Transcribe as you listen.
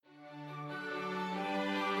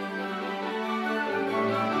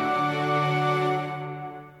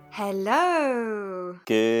Hello.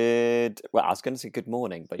 Well, I was going to say good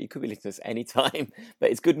morning, but you could be listening to this any time.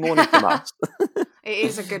 But it's good morning from us. It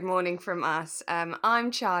is a good morning from us.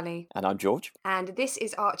 I'm Charlie, And I'm George. and this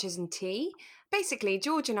is Archers and Tea. Basically,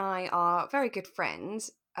 George and I are very good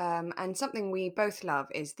friends, and something we both love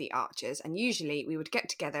is the Archers. And usually we would get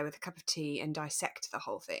together with a cup of tea and dissect the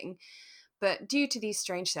whole thing. But due to these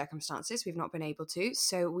strange circumstances, we've not been able to.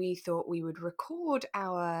 So we thought we would record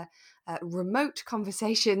our remote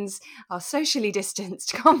conversations, our socially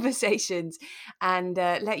distanced conversations, and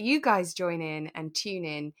let you guys join in and tune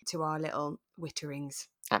in to our little witterings.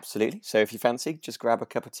 Absolutely. So if you fancy, just grab a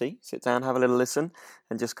cup of tea, sit down, have a little listen,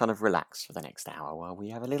 and just kind of relax for the next hour while we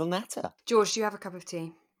have a little natter. George, do you have a cup of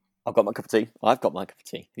tea? I've got my cup of tea. I've got my cup of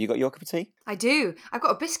tea. Have you got your cup of tea? I do. I've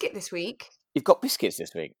got a biscuit this week. You've got biscuits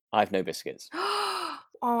this week. I have no biscuits.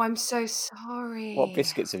 Oh, I'm so sorry. What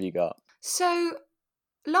biscuits have you got? So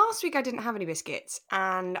last week I didn't have any biscuits,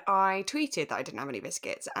 and I tweeted that I didn't have any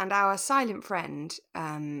biscuits, and our silent friend,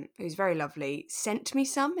 who's very lovely, sent me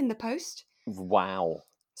some in the post. Wow.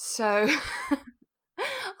 So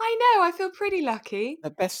I know, I feel pretty lucky. The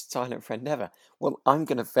best silent friend ever. Well, I'm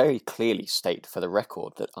going to very clearly state for the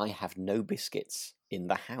record that I have no biscuits in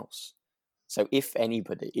the house. So if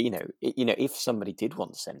anybody, if somebody did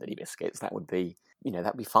want to send any biscuits, that would be,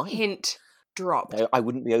 that'd be fine. Hint dropped. No, I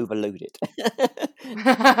wouldn't be overloaded.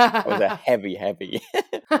 That was a heavy.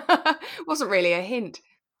 Wasn't really a hint.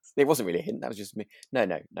 It wasn't really a hint. That was just me. No.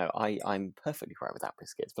 I'm perfectly right without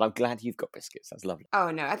biscuits, but I'm glad you've got biscuits. That's lovely.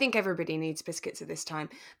 Oh no, I think everybody needs biscuits at this time.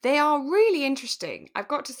 They are really interesting. I've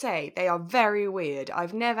got to say, they are very weird.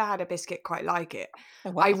 I've never had a biscuit quite like it.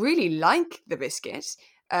 Oh, wow. I really like the biscuit.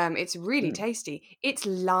 It's really tasty. It's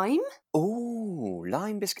lime. Oh,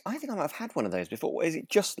 lime biscuit. I think I might have had one of those before. Is it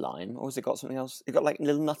just lime, or has it got something else? It got like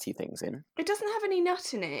little nutty things in. It doesn't have any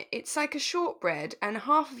nut in it. It's like a shortbread, and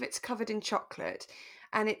half of it's covered in chocolate.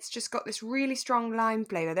 And it's just got this really strong lime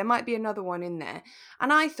flavour. There might be another one in there.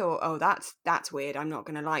 And I thought, oh, that's weird. I'm not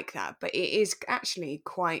going to like that. But it is actually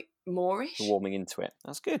quite moreish. Warming into it.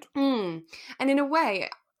 That's good. And in a way,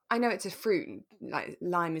 I know it's a fruit, like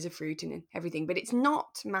lime is a fruit and everything, but it's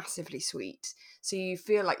not massively sweet. So you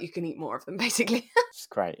feel like you can eat more of them, basically. It's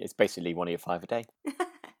great. It's basically one of your 5 a day.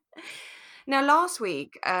 Now, last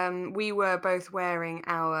week, we were both wearing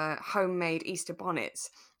our homemade Easter bonnets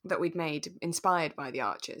that we'd made, inspired by the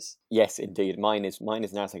Archers. Yes, indeed. Mine is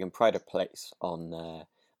now taken pride of place on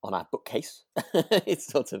our bookcase. It's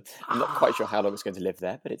sort of, I'm not quite sure how long it's going to live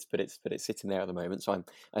there, but it's sitting there at the moment, so I'm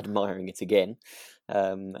admiring it again.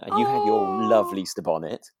 And you had your lovely Easter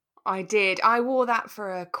bonnet. I did. I wore that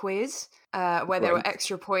for a quiz where there were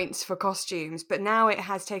extra points for costumes, but now it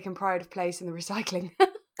has taken pride of place in the recycling.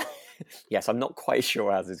 Yes, I'm not quite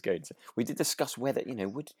sure how this is going to. We did discuss whether,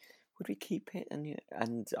 would we keep it?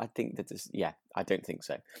 And I think that I don't think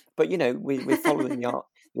so. But we're following the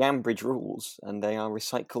Ambridge rules, and they are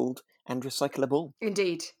recycled and recyclable.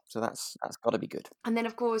 Indeed. So that's got to be good. And then,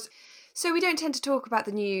 of course, so we don't tend to talk about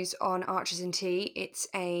the news on Archers and Tea. It's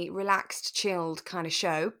a relaxed, chilled kind of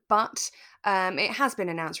show. But it has been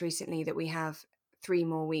announced recently that we have 3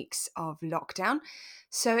 more weeks of lockdown.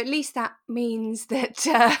 So at least that means that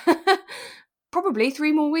probably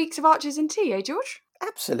 3 more weeks of Archers and Tea, eh, George?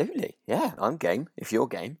 Absolutely. Yeah, I'm game, if you're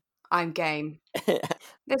game. I'm game.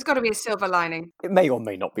 There's got to be a silver lining. It may or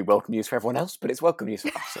may not be welcome news for everyone else, but it's welcome news for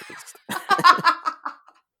us at least.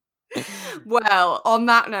 Well, on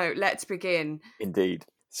that note, let's begin. Indeed.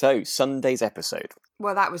 So, Sunday's episode.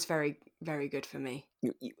 Well, that was very, very good for me.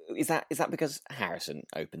 Is that because Harrison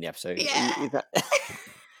opened the episode? Yeah. Is that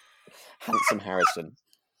handsome Harrison?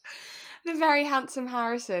 The very handsome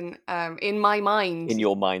Harrison, in my mind. In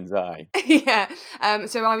your mind's eye. Yeah.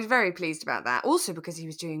 So I was very pleased about that. Also because he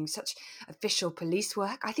was doing such official police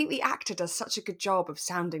work. I think the actor does such a good job of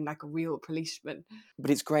sounding like a real policeman.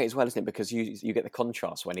 But it's great as well, isn't it? Because you get the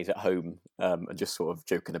contrast when he's at home and just sort of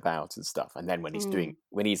joking about and stuff. And then when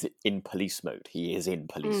he's in police mode, he is in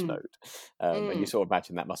police mode. And you sort of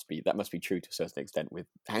imagine that must be true to a certain extent with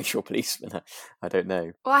actual policemen. I don't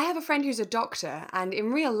know. Well, I have a friend who's a doctor, and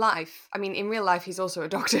in real life he's also a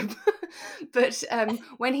doctor, but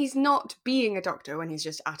when he's not being a doctor, when he's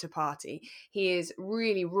just at a party, he is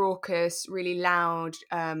really raucous, really loud,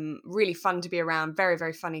 really fun to be around, very,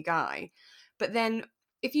 very funny guy. But then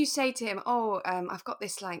if you say to him, I've got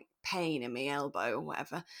this like pain in my elbow or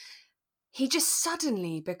whatever, he just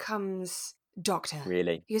suddenly becomes doctor.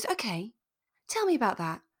 Really? He goes, okay, tell me about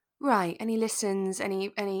that. Right. And he listens and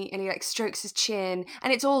he like strokes his chin,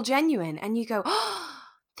 and it's all genuine. And you go, oh,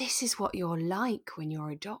 this is what you're like when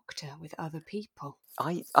you're a doctor with other people.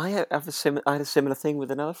 I had a similar thing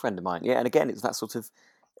with another friend of mine. Yeah, and again, it's that sort of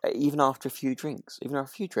even after a few drinks, you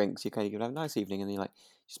kind of have a nice evening, and then you like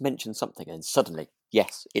just mention something, and suddenly,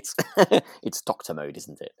 yes, it's it's doctor mode,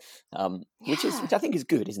 isn't it? Which Yeah. I think is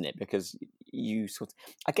good, isn't it? Because you sort of,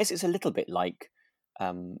 I guess it's a little bit like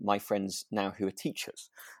my friends now who are teachers,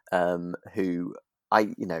 who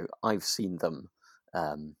I've seen them,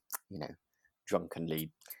 you know,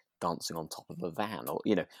 drunkenly dancing on top of a van, or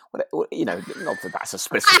not that that's a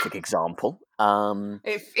specific example.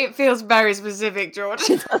 It feels very specific, George.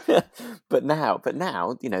 but now,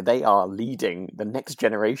 they are leading the next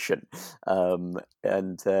generation, and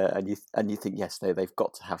you think, yes, they've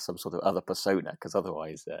got to have some sort of other persona, because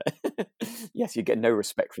otherwise, yes, you get no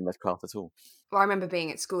respect from this class at all. Well, I remember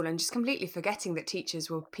being at school and just completely forgetting that teachers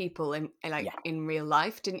were people Yeah. in real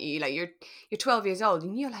life, didn't you? Like you're 12 years old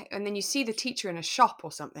and you're like, and then you see the teacher in a shop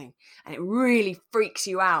or something, and it really freaks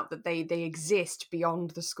you out that they exist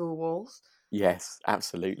beyond the school walls. Yes,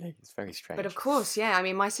 absolutely. It's very But of strange. course, yeah, I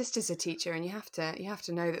mean, my sister's a teacher, and you have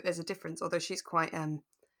to know that there's a difference. Although she's quite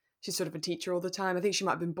she's sort of a teacher all the time. I think she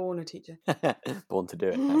might have been born a teacher. Born to do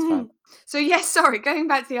it. That's fab. So yes, sorry, going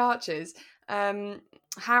back to the Archers,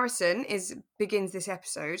 Harrison begins this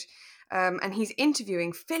episode, and he's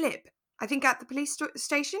interviewing Philip, I think, at the police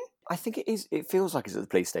station. I think it is. It feels like it's at the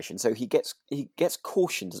police station. So he gets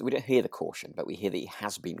cautioned. We don't hear the caution, but we hear that he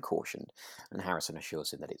has been cautioned, and Harrison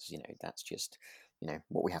assures him that it's that's just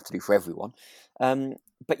what we have to do for everyone.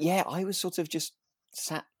 But yeah, I was sort of just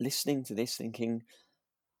sat listening to this, thinking,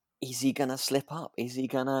 is he gonna slip up? Is he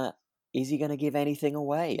gonna give anything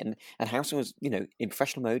away? And Harrison was, in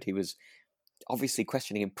professional mode. He was obviously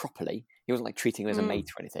questioning him properly. He wasn't like treating him as a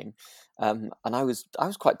mate or anything. And I was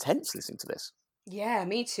quite tense listening to this. Yeah,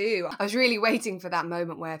 me too. I was really waiting for that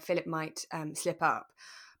moment where Philip might slip up.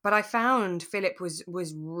 But I found Philip was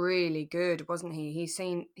really good, wasn't he? He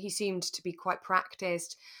seemed to be quite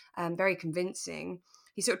practiced, very convincing.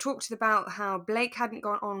 He sort of talked about how Blake hadn't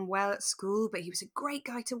gone on well at school, but he was a great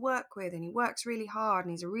guy to work with, and he works really hard,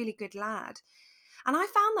 and he's a really good lad. And I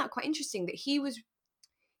found that quite interesting, that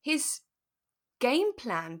his game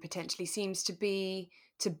plan potentially seems to be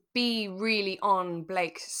really on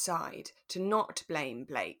Blake's side, to not blame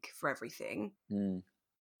Blake for everything.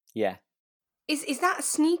 Yeah. Is that a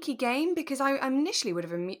sneaky game? Because I initially would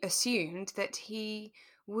have assumed that he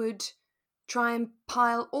would try and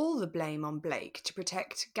pile all the blame on Blake to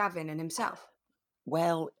protect Gavin and himself.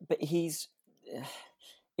 Well, but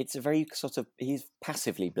it's a very sort of, he's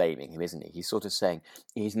passively blaming him, isn't he? He's sort of saying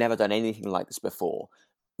he's never done anything like this before,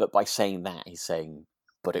 but by saying that, he's saying,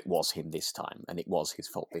 but it was him this time, and it was his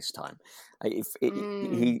fault this time.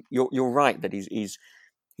 You're right that he's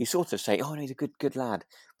sort of saying, oh no, he's a good lad,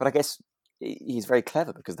 but I guess he's very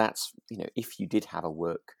clever, because that's, if you did have a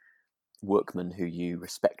workman who you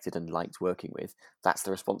respected and liked working with, that's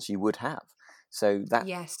the response you would have. So that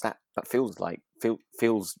feels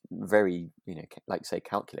very, like, say,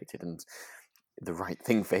 calculated and the right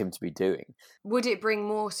thing for him to be doing. Would it bring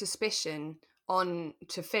more suspicion on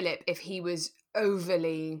to Philip if he was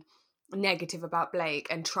overly negative about Blake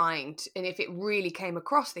and and if it really came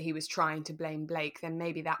across that he was trying to blame Blake, then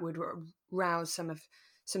maybe that would rouse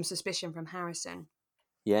some suspicion from Harrison.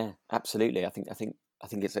 Yeah, absolutely. I think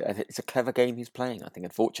it's a clever game he's playing. I think,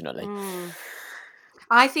 unfortunately.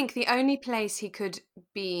 I think the only place he could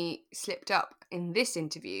be slipped up in this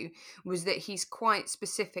interview was that he's quite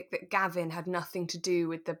specific that Gavin had nothing to do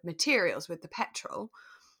with the materials, with the petrol.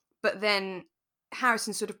 But then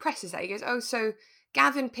Harrison sort of presses that. He goes, oh, so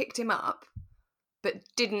Gavin picked him up, but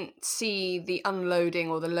didn't see the unloading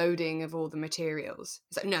or the loading of all the materials.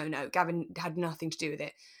 It's like, no, Gavin had nothing to do with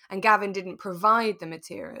it. And Gavin didn't provide the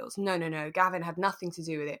materials. No, Gavin had nothing to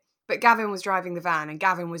do with it. But Gavin was driving the van, and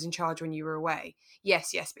Gavin was in charge when you were away.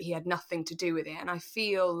 Yes, but he had nothing to do with it. And I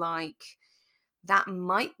feel like that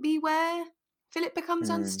might be where Philip becomes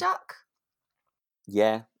unstuck.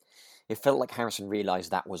 Yeah. It felt like Harrison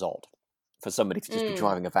realised that was odd. For somebody to just be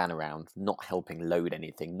driving a van around, not helping load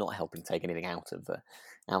anything, not helping take anything out of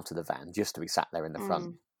the van, just to be sat there in the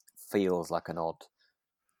front, feels like an odd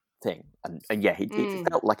thing. And yeah, it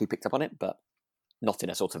felt like he picked up on it, but not in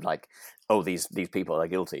a sort of like, oh, these people are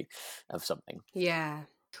guilty of something. Yeah.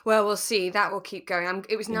 Well, we'll see. That will keep going.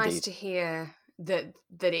 It was Indeed. nice to hear that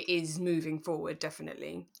it is moving forward,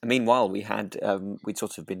 definitely. Meanwhile, we'd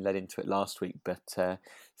sort of been led into it last week, but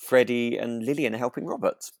Freddie and Lillian are helping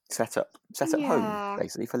Robert set up home,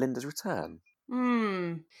 basically, for Linda's return.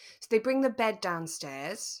 So they bring the bed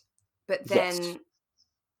downstairs, but then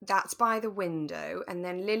that's by the window, and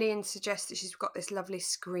then Lillian suggests that she's got this lovely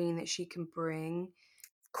screen that she can bring.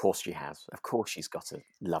 Of course she has. Of course she's got a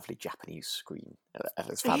lovely Japanese screen.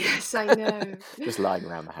 It's fabulous. Yes, I know. Just lying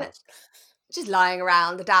around the house. just lying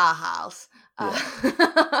around the Dower House. Yeah.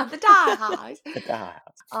 The Dower House. The Dower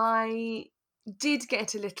House. I did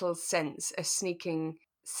get a sneaking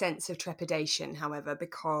sense of trepidation, however,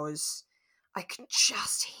 because I could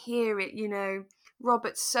just hear it,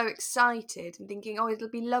 Robert's so excited and thinking, oh, it'll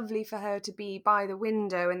be lovely for her to be by the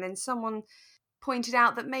window. And then someone pointed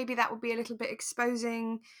out that maybe that would be a little bit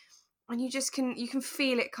exposing. And you can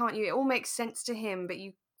feel it, can't you? It all makes sense to him, but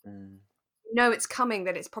you know it's coming,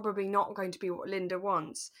 that it's probably not going to be what Linda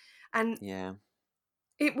wants. And yeah,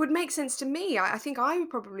 it would make sense to me. I think I would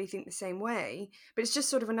probably think the same way, but it's just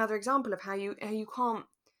sort of another example of how you can't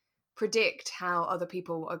predict how other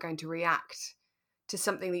people are going to react to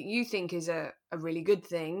something that you think is a really good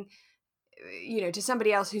thing. To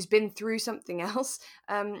somebody else who's been through something else,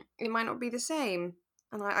 it might not be the same.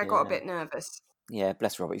 And I got a bit nervous. Yeah,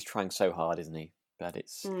 bless Robert. He's trying so hard, isn't he? But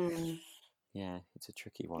it's it's a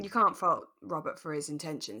tricky one. You can't fault Robert for his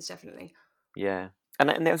intentions, definitely. Yeah, and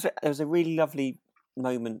there was a really lovely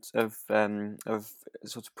moment of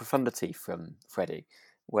sort of profundity from Freddie,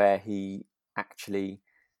 where he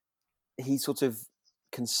sort of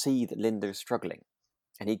can see that Linda is struggling,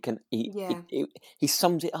 and he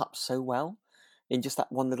sums it up so well in just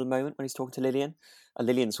that one little moment when he's talking to Lillian, and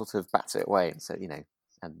Lillian sort of bats it away and said,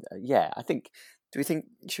 I think. Do we think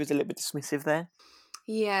she was a little bit dismissive there?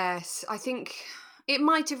 Yes, I think it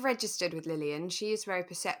might have registered with Lillian. She is very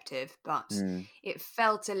perceptive, but it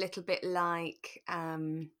felt a little bit like,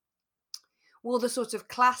 the sort of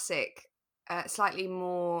classic, slightly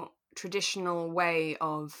more traditional way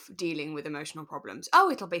of dealing with emotional problems.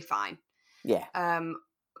 Oh, it'll be fine. Yeah.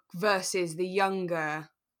 Versus the younger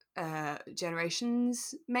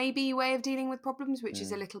generations, maybe, way of dealing with problems, which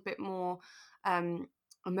is a little bit more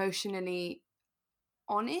emotionally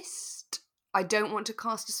honest. I don't want to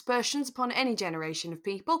cast aspersions upon any generation of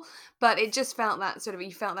people, but it just felt that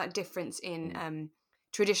you felt that difference in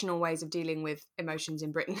traditional ways of dealing with emotions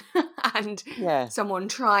in Britain and someone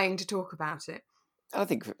trying to talk about it. I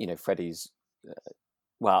think, Freddie's,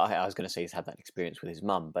 I was going to say he's had that experience with his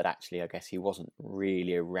mum, but actually I guess he wasn't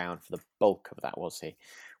really around for the bulk of that, was he?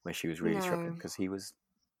 Where she was really struggling, because he was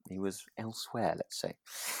elsewhere, let's say.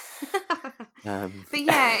 But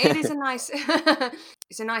yeah, it is a nice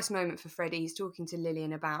it's a nice moment for Freddie. He's talking to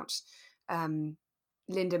Lillian about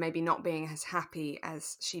Linda maybe not being as happy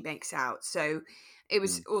as she makes out, so it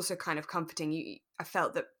was also kind of comforting. I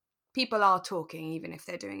felt that people are talking, even if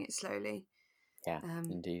they're doing it slowly.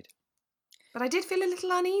 Indeed, but I did feel a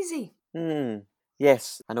little uneasy.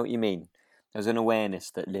 Yes, I know what you mean. There was an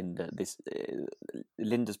awareness that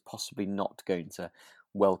Linda's possibly not going to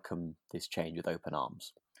welcome this change with open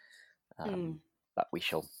arms. But we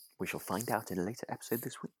shall find out in a later episode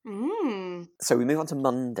this week. So we move on to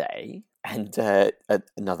Monday, and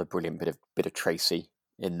another brilliant bit of Tracy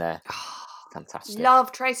in there. Fantastic.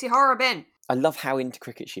 Love Tracy Horrobin. I love how into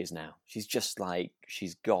cricket she is now. She's just like,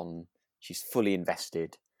 she's gone. She's fully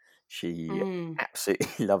invested. She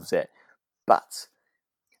absolutely loves it. But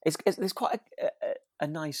there's quite a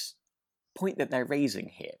nice point that they're raising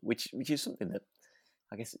here, which is something that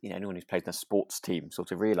I guess anyone who's played in a sports team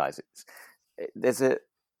sort of realises. There's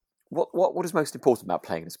what is most important about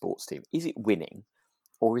playing in a sports team? Is it winning,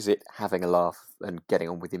 or is it having a laugh and getting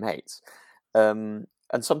on with your mates? And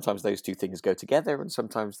sometimes those two things go together, and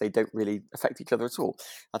sometimes they don't really affect each other at all.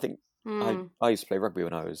 I think I used to play rugby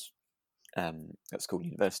when I was at school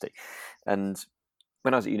and university, and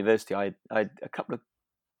when I was at university, I had a couple of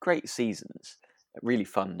great seasons, really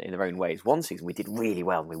fun in their own ways. One season we did really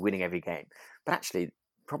well and we were winning every game, but actually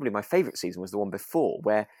probably my favourite season was the one before,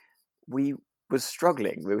 where we were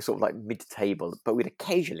struggling. We were sort of like mid-table, but we'd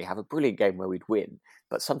occasionally have a brilliant game where we'd win,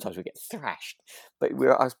 but sometimes we'd get thrashed. But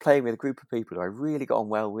I was playing with a group of people who I really got on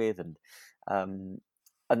well with, and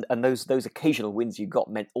those occasional wins you got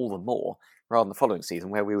meant all the more, rather than the following season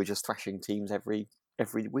where we were just thrashing teams every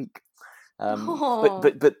week.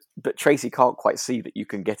 But Tracy can't quite see that you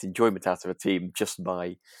can get enjoyment out of a team just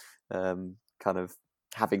by kind of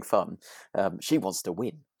having fun. She wants to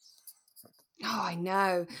win. Oh, I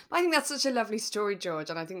know. I think that's such a lovely story,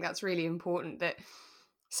 George, and I think that's really important, that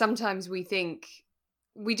sometimes we do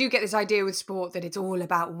get this idea with sport that it's all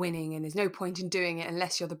about winning and there's no point in doing it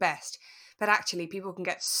unless you're the best. But actually, people can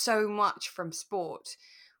get so much from sport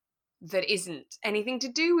that isn't anything to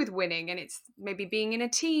do with winning, and it's maybe being in a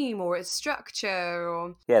team or a structure,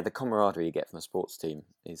 or the camaraderie you get from a sports team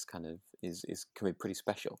is can be pretty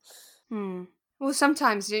special. Well,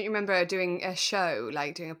 sometimes, don't you remember doing a show,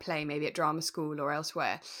 like doing a play, maybe at drama school or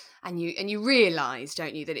elsewhere, and you realise,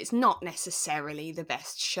 don't you, that it's not necessarily the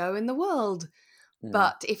best show in the world, Mm.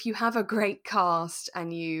 But if you have a great cast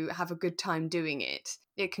and you have a good time doing it,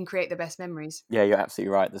 it can create the best memories. Yeah, you're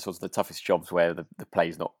absolutely right. This was the toughest jobs where the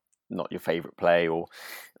play's not your favourite play, or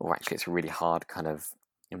actually it's a really hard kind of.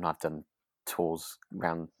 I've done tours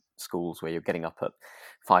around schools where you're getting up at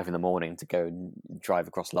 5 a.m. to go and drive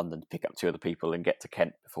across London to pick up 2 other people and get to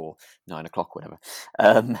Kent before 9 o'clock, whatever.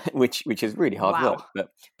 Which is really hard work. Wow.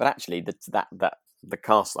 But actually, the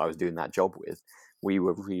cast that I was doing that job with, we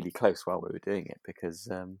were really close while we were doing it because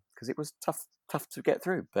it was tough to get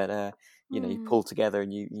through. But you Mm. pull together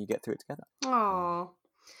and you get through it together. Oh.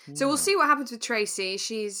 So we'll Yeah. see what happens with Tracy.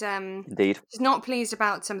 She's Indeed. not pleased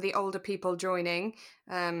about some of the older people joining,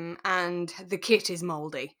 and the kit is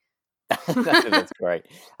mouldy. That's great.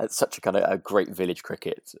 That's such a kind of a great village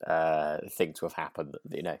cricket thing to have happened.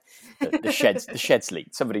 The sheds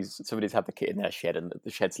leaked. Somebody's had the kit in their shed, and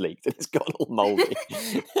the shed's leaked, and it's gone all mouldy.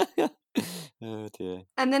 Oh dear.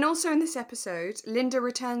 And then also in this episode, Linda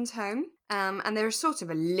returns home, and there's sort of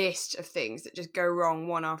a list of things that just go wrong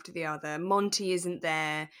one after the other. Monty isn't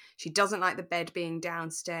there. She doesn't like the bed being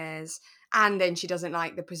downstairs, and then she doesn't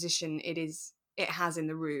like the position it has in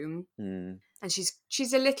the room. Mm. And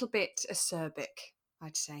she's a little bit acerbic,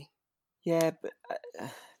 I'd say. Yeah, but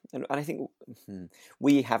and I think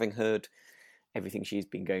we, having heard everything she's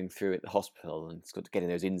been going through at the hospital and sort of getting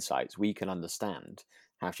those insights, we can understand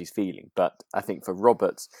how she's feeling. But I think for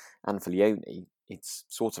Robert and for Leonie, it's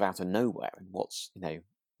sort of out of nowhere. And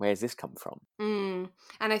where's this come from? And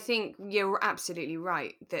I think you're absolutely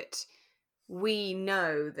right that we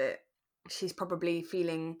know that she's probably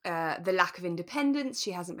feeling the lack of independence.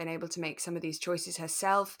 She hasn't been able to make some of these choices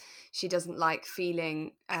herself. She doesn't like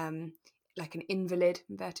feeling like an invalid,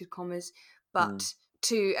 inverted commas. But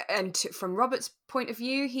from Robert's point of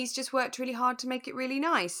view, he's just worked really hard to make it really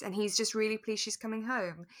nice, and he's just really pleased she's coming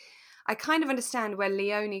home. I kind of understand where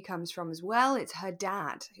Leonie comes from as well. It's her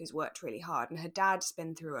dad who's worked really hard, and her dad's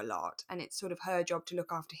been through a lot, and it's sort of her job to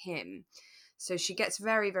look after him. So she gets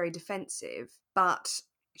very, very defensive, but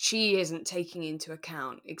she isn't taking into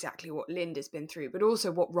account exactly what Linda's been through, but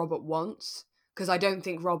also what Robert wants, because I don't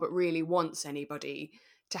think Robert really wants anybody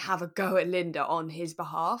to have a go at Linda on his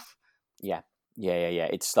behalf. Yeah.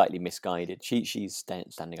 It's slightly misguided. She's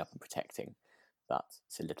standing up and protecting, but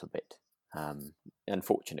it's a little bit,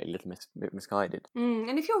 unfortunately, a little bit misguided.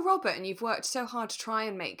 And if you're Robert and you've worked so hard to try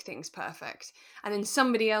and make things perfect, and then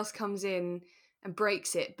somebody else comes in and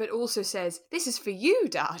breaks it, but also says, "This is for you,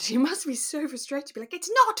 Dad," you must be so frustrated to be like, "It's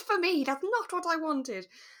not for me, that's not what I wanted."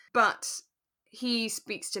 But he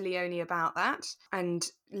speaks to Leonie about that, and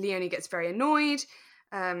Leonie gets very annoyed.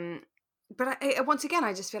 But once again,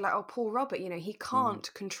 I just feel like, oh, poor Robert, he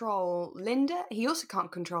can't control Linda. He also can't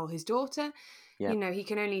control his daughter. Yeah. He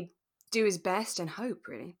can only do his best and hope,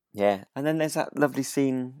 really. Yeah, and then there's that lovely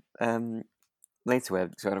scene later where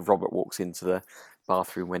kind of Robert walks into the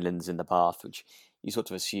bathroom when Linda's in the bath, which you sort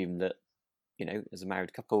of assume that, as a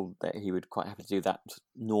married couple, that he would quite happy to do that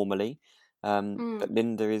normally. But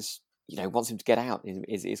Linda is, wants him to get out,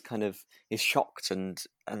 is kind of is shocked and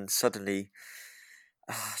suddenly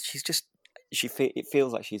she's just it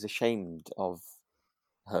feels like she's ashamed of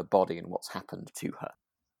her body and what's happened to her,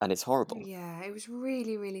 and it's horrible. Yeah, it was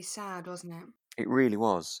really, really sad, wasn't it? It really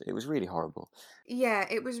was. It was really horrible. Yeah,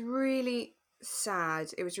 it was really sad.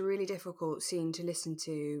 It was a really difficult scene to listen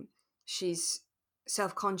to. She's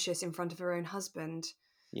self-conscious in front of her own husband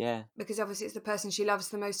Yeah. because obviously it's the person she loves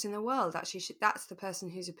the most in the world. Actually, that's the person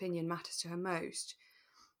whose opinion matters to her most.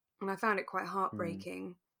 And I found it quite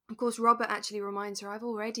heartbreaking. Of course, Robert actually reminds her, "I've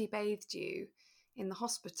already bathed you in the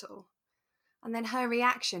hospital." And then her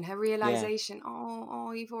reaction, her realization,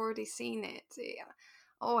 oh, you've already seen it. Yeah.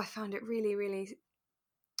 Oh, I found it really, really,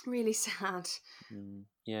 really sad.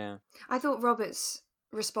 Yeah. I thought Robert's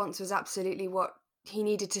response was absolutely what he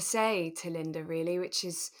needed to say to Linda, really, which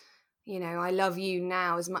is, "I love you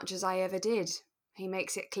now as much as I ever did." He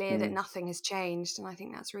makes it clear that nothing has changed, and I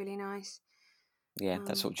think that's really nice. Yeah,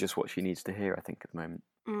 that's just what she needs to hear, I think, at the moment.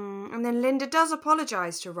 And then Linda does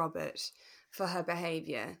apologise to Robert for her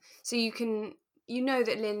behaviour. So you know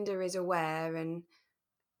that Linda is aware,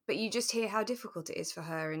 but you just hear how difficult it is for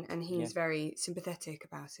her, and he's very sympathetic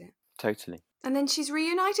about it. Totally. And then she's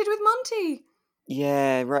reunited with Monty.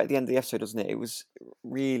 Yeah, right at the end of the episode, wasn't it? It was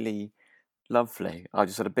really lovely. I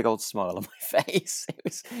just had a big old smile on my face.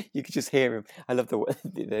 You could just hear him. I love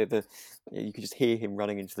you could just hear him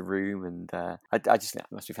running into the room, and I just think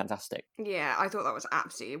that must be fantastic. Yeah, I thought that was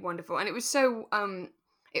absolutely wonderful, and it was so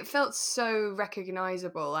it felt so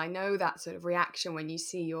recognisable. I know that sort of reaction when you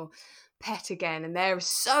see your pet again, and they're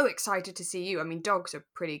so excited to see you. I mean, dogs are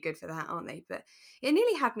pretty good for that, aren't they? But it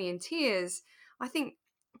nearly had me in tears. I think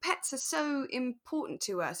pets are so important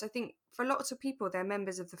to us. I think for lots of people, they're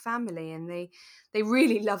members of the family, and they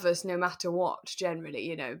really love us no matter what.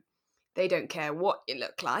 Generally, they don't care what you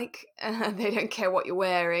look like. They don't care what you're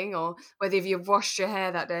wearing or whether you've washed your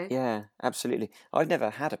hair that day. Yeah, absolutely. I've never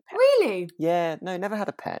had a pet. Really? Yeah, no, never had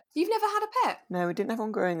a pet. You've never had a pet? No, we didn't have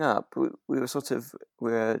one growing up. We were sort of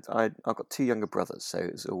I've got two younger brothers, so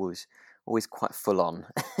it was always quite full on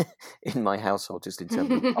in my household, just in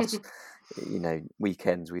terms of us.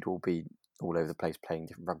 Weekends we'd all be all over the place playing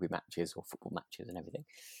different rugby matches or football matches and everything.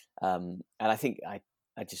 And I think I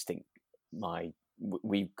just think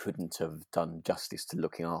we couldn't have done justice to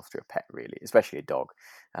looking after a pet, really, especially a dog,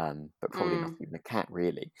 but probably not even a cat,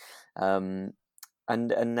 really. And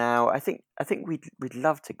now I think we'd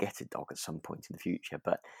love to get a dog at some point in the future,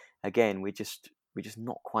 but again, we're just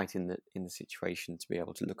not quite in the situation to be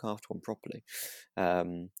able to look after one properly.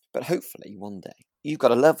 But hopefully one day. You've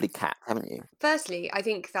got a lovely cat, haven't you? Firstly, I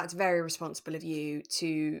think that's very responsible of you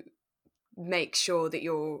to make sure that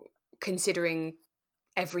you're considering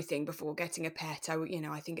everything before getting a pet.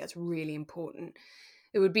 I think that's really important.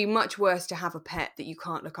 It would be much worse to have a pet that you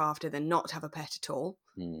can't look after than not have a pet at all.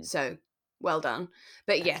 So well done.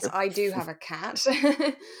 But yes, I do have a cat.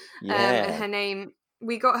 Yeah. And her name,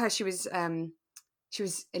 we got her, she was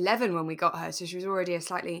 11 when we got her, so she was already a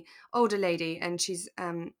slightly older lady, and she's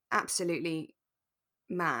absolutely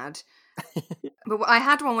mad. But I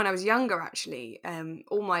had one when I was younger, actually,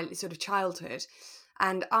 all my sort of childhood.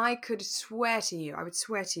 And I would swear to you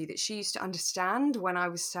that she used to understand when I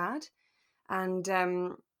was sad. And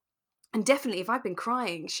definitely if I'd been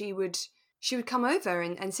crying, she would come over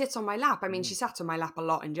and sit on my lap. I mean, she sat on my lap a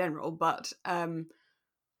lot in general, but I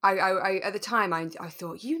at the time I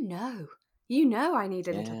thought, I need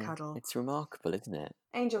a little cuddle. It's remarkable, isn't it?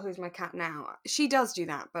 Angel, who's my cat now, she does do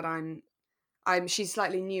that, but she's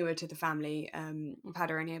slightly newer to the family. I've had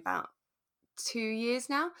her only about 2 years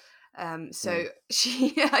now. So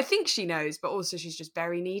she, I think she knows, but also she's just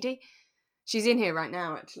very needy. She's in here right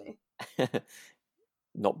now, actually.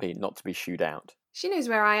 Not to be shooed out. She knows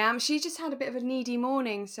where I am. She just had a bit of a needy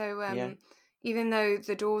morning, so even though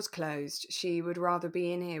the door's closed, she would rather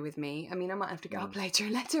be in here with me. I mean, I might have to go up later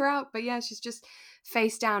and let her out, but yeah, she's just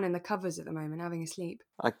face down in the covers at the moment, having a sleep.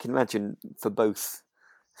 I can imagine for both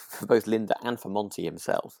Linda and for Monty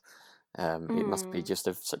himself, it must be just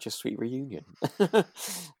such a sweet reunion. I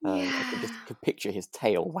could picture his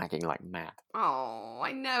tail wagging like mad. Oh,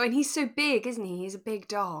 I know, and he's so big, isn't he? He's a big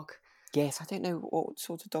dog. Yes, I don't know what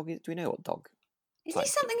sort of dog is. Do we know what dog? Is he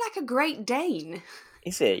something like a Great Dane?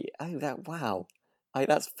 Is he? Oh, wow.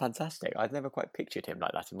 That's fantastic. I'd never quite pictured him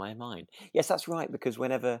like that in my mind. Yes, that's right, because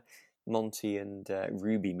whenever Monty and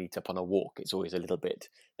Ruby meet up on a walk, it's always a little bit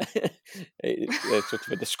sort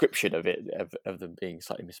of a description of it, of them being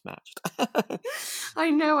slightly mismatched.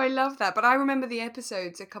 I know, I love that. But I remember the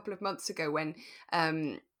episodes a couple of months ago when,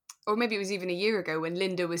 or maybe it was even a year ago, when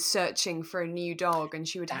Linda was searching for a new dog, and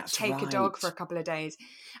she would take a dog for a couple of days.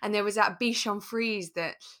 And there was that Bichon Frise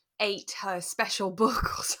that ate her special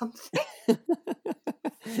book or something.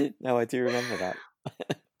 No, I do remember that.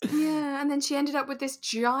 Yeah, and then she ended up with this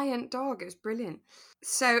giant dog. It was brilliant.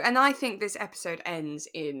 So, and I think this episode ends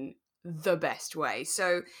in the best way.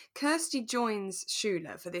 So, Kirsty joins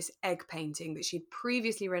Shula for this egg painting that she'd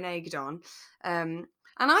previously reneged on. And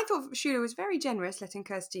I thought Shula was very generous letting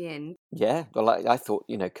Kirsty in. Yeah, well, I thought,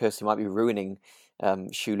 Kirsty might be ruining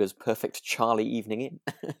Shula's perfect Charlie evening in.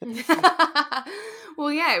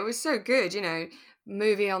 Well, yeah, it was so good,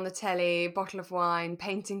 movie on the telly, bottle of wine,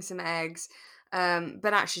 painting some eggs.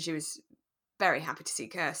 But actually she was very happy to see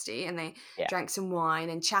Kirsty, and they drank some wine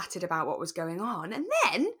and chatted about what was going on. And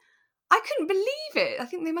then I couldn't believe it. I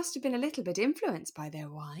think they must have been a little bit influenced by their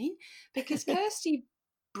wine, because Kirsty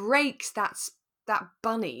breaks that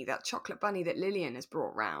bunny, that chocolate bunny that Lillian has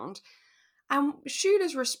brought round. And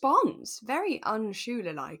Shula's response, very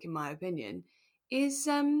un-Shula-like in my opinion, is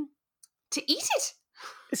to eat it.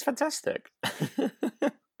 It's fantastic.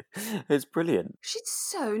 It's brilliant. She's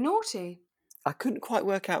so naughty. I couldn't quite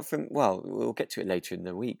work out we'll get to it later in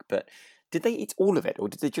the week, but did they eat all of it, or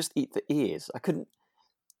did they just eat the ears? I couldn't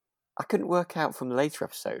work out from the later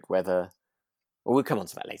episode whether... Well, we'll come on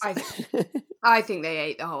to that later. I think they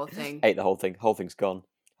ate the whole thing. Ate the whole thing. Whole thing's gone.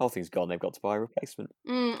 They've got to buy a replacement.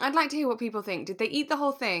 I'd like to hear what people think. Did they eat the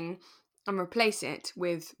whole thing and replace it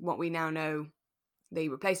with what we now know they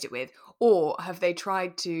replaced it with? Or have they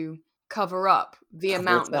tried to cover up the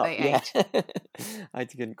amount that they ate? I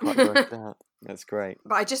didn't quite work it out. That's great.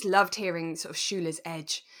 But I just loved hearing sort of Shula's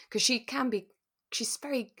edge, because she's a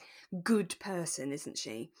very good person, isn't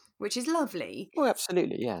she? which is lovely. Oh,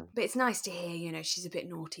 absolutely, yeah. But it's nice to hear, you know, she's a bit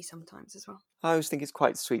naughty sometimes as well. I always think it's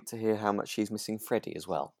quite sweet to hear how much she's missing Freddie as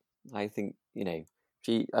well. I think, you know,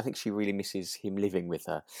 I think she really misses him living with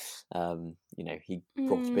her. You know, he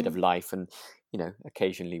brought a bit of life, and you know,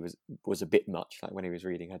 occasionally was a bit much, like when he was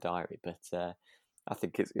reading her diary. But I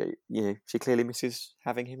think it's, you know, she clearly misses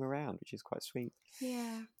having him around, which is quite sweet.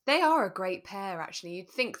 Yeah, they are a great pair. Actually, you'd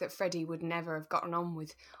think that Freddie would never have gotten on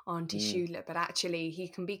with Auntie Shula, but actually, he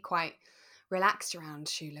can be quite relaxed around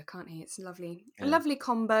Shula, can't he? It's lovely, a lovely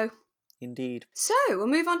combo. Indeed. So we'll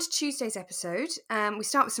move on to Tuesday's episode. We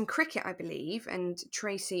start with some cricket, I believe, and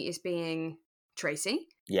Tracy is being Tracy.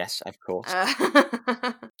 Yes, of course.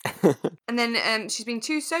 And then she's being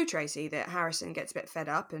so Tracy that Harrison gets a bit fed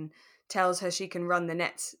up and tells her she can run the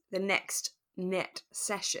next net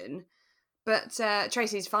session. But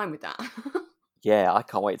Tracy's fine with that. Yeah, I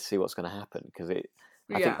can't wait to see what's going to happen, because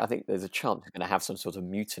Yeah. I think there's a chance she's going to have some sort of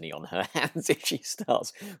mutiny on her hands if she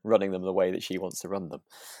starts running them the way that she wants to run them.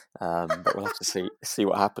 But we'll have to see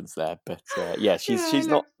what happens there. But yeah, she's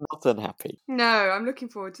not unhappy. No, I'm looking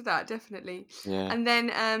forward to that, definitely. Yeah. And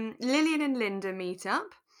then Lillian and Linda meet up.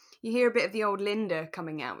 You hear a bit of the old Linda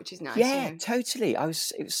coming out, which is nice. Yeah, You know. totally. It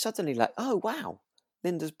was suddenly like, oh wow,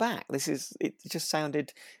 Linda's back. It just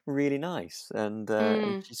sounded really nice, and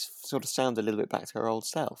she sort of sounded a little bit back to her old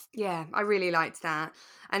self. Yeah, I really liked that.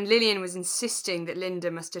 And Lillian was insisting that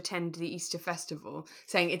Linda must attend the Easter festival,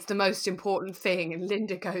 saying it's the most important thing. And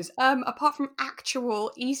Linda goes, apart from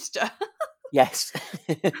actual Easter. Yes.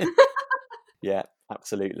 Yeah,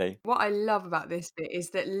 absolutely. What I love about this bit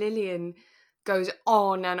is that Lillian goes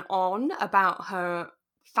on and on about her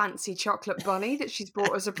fancy chocolate bunny that she's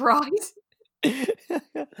bought as a prize.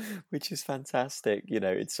 Which is fantastic. You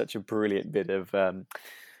know, it's such a brilliant bit of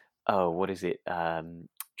what is it?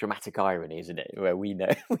 Dramatic irony, isn't it? Where we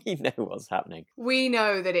know what's happening. We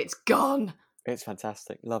know that it's gone. It's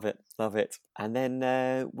fantastic. Love it. Love it. And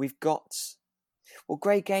then we've got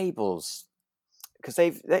Grey Gables, because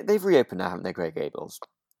they've reopened now, haven't they, Grey Gables?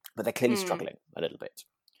 But they're clearly struggling a little bit.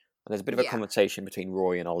 And there's a bit of a conversation between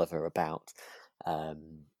Roy and Oliver about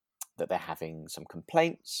that they're having some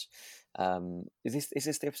complaints. Is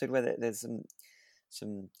this the episode where there's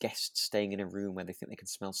some guests staying in a room where they think they can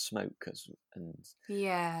smell smoke, and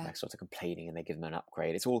they're sort of complaining, and they give them an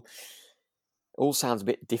upgrade? It's all sounds a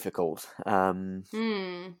bit difficult, and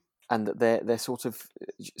that they're sort of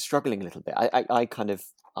struggling a little bit.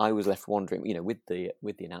 I was left wondering, you know, with the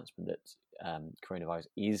announcement that coronavirus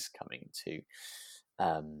is coming to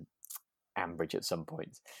Ambridge at some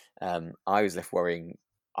point, I was left worrying,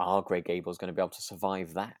 are Grey Gables going to be able to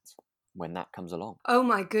survive that when that comes along? Oh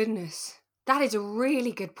my goodness. That is a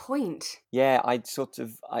really good point. Yeah, I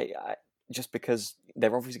just because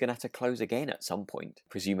they're obviously going to have to close again at some point,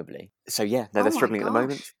 presumably. So yeah, they're struggling at the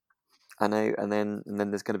moment. I know, and then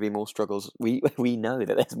there's going to be more struggles. We know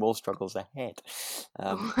that there's more struggles ahead.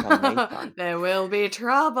 There will be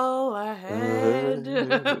trouble ahead.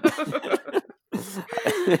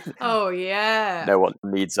 Oh yeah. No one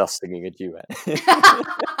needs us singing a duet.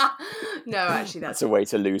 No, actually, that's a way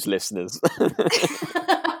to lose listeners.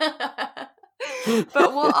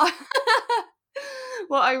 But what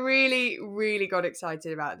I really, really got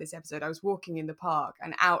excited about this episode, I was walking in the park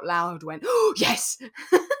and out loud went, "Oh yes!"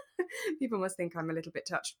 People must think I'm a little bit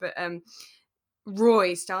touched, but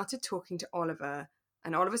Roy started talking to Oliver,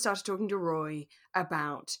 and Oliver started talking to Roy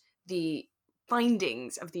about the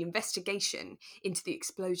findings of the investigation into the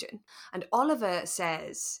explosion. And Oliver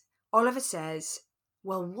says,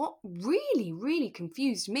 well, what really, really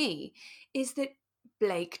confused me is that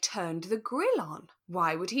Blake turned the grill on.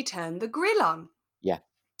 Why would he turn the grill on? Yeah.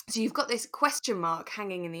 So you've got this question mark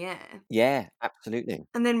hanging in the air. Yeah, absolutely.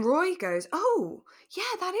 And then Roy goes, oh,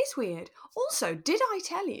 yeah, that is weird. Also, did I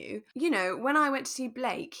tell you, when I went to see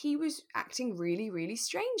Blake, he was acting really, really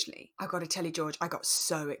strangely. I got to tell you, George, I got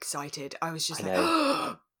so excited. I was just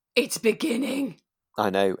oh, it's beginning. I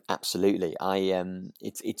know, absolutely.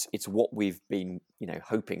 It's what we've been,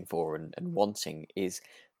 hoping for and wanting, is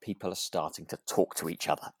people are starting to talk to each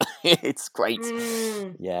other. It's great.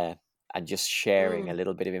 Yeah. And just sharing a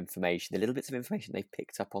little bit of information, the little bits of information they've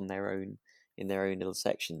picked up on in their own little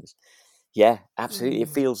sections. Yeah, absolutely. It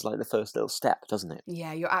feels like the first little step, doesn't it?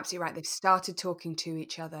 Yeah, you're absolutely right. They've started talking to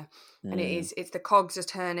each other, and it's the cogs are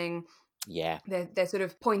turning. Yeah, they're sort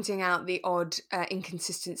of pointing out the odd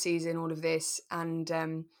inconsistencies in all of this, and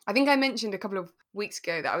I think I mentioned a couple of weeks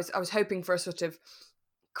ago that I was hoping for a sort of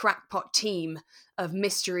crackpot team of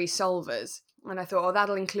mystery solvers, and I thought,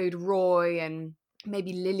 that'll include Roy and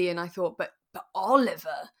maybe Lillian. I thought, but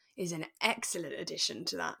Oliver is an excellent addition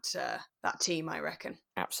to that team, I reckon.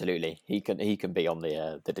 Absolutely, he can be on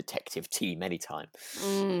the detective team anytime.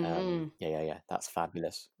 Yeah, that's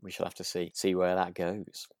fabulous. We shall have to see where that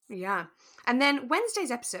goes. Yeah. And then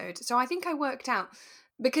Wednesday's episode. So I think I worked out,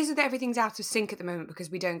 because everything's out of sync at the moment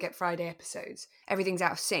because we don't get Friday episodes, everything's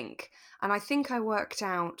out of sync. And I think I worked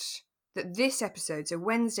out that this episode, so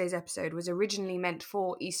Wednesday's episode, was originally meant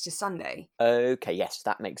for Easter Sunday. Okay, yes,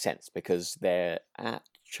 that makes sense because they're at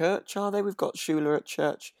church, are they? We've got Shula at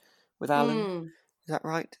church with Alan. Is that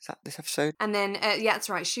right? Is that this episode? And then, yeah, that's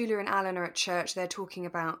right. Shula and Alan are at church. They're talking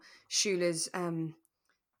about Shula's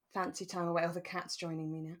fancy time away. Oh, the cat's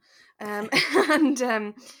joining me now.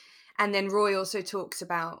 And then Roy also talks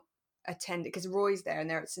about attending, because Roy's there and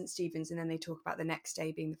they're at St. Stephen's, and then they talk about the next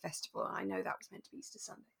day being the festival. I know that was meant to be Easter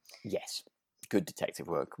Sunday. Yes. Good detective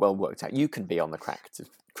work. Well worked out. You can be on the crack the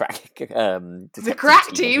crack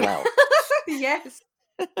team. As well. Yes.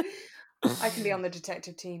 I can be on the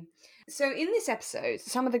detective team. So in this episode,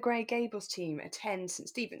 some of the Grey Gables team attend St.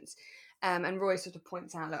 Stephen's. And Roy sort of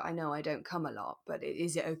points out, look, I know I don't come a lot, but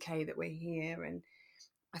is it okay that we're here? And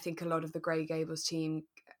I think a lot of the Grey Gables team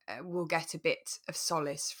will get a bit of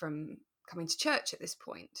solace from coming to church at this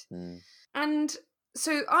point. And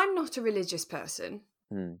so I'm not a religious person,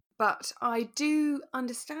 but I do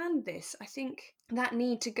understand this. I think that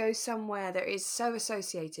need to go somewhere that is so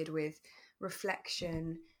associated with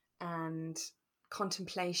reflection and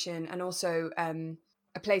contemplation, and also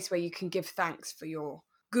a place where you can give thanks for your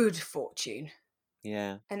good fortune.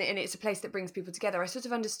 Yeah. And it's a place that brings people together. I sort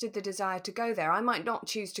of understood the desire to go there. I might not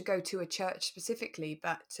choose to go to a church specifically,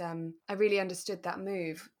 but I really understood that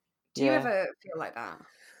move. Do you ever feel like that?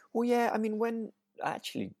 Well, yeah, I mean, when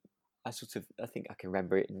actually I think I can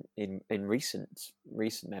remember it in recent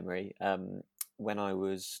memory, when I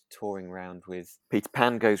was touring around with Peter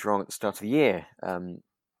Pan Goes Wrong at the start of the year.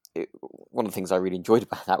 One of the things I really enjoyed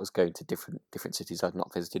about that was going to different cities I'd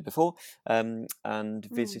not visited before, and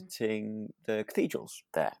visiting the cathedrals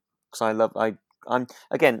there, because I'm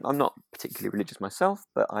not particularly religious myself,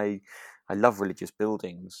 but I love religious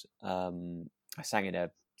buildings. I sang in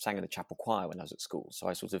the chapel choir when I was at school, so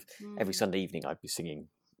I sort of every Sunday evening I'd be singing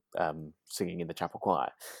in the chapel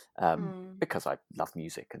choir, because I love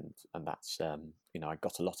music, and that's I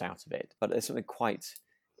got a lot out of it. But there's something quite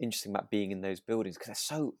interesting about being in those buildings because they're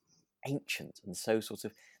so ancient and so sort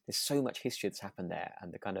of there's so much history that's happened there,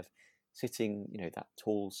 and the kind of sitting, that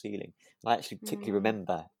tall ceiling. And I actually particularly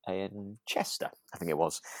remember in Chester, I think it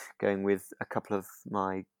was, going with a couple of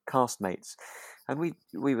my castmates, and we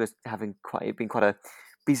were having it'd been quite a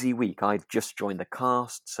busy week. I'd just joined the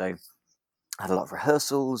cast, so I had a lot of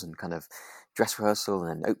rehearsals and kind of dress rehearsal,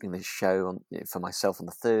 and then opening the show for myself on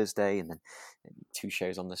the Thursday, and then 2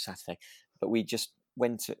 shows on the Saturday. But we just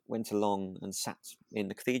went along and sat in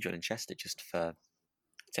the cathedral in Chester just for,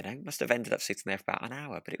 I don't know, must have ended up sitting there for about an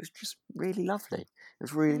hour, but it was just really lovely. It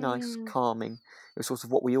was really nice, calming. It was sort of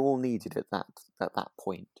what we all needed at that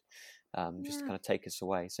point, just to kind of take us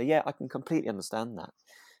away. So yeah, I can completely understand that.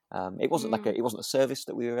 It wasn't it wasn't a service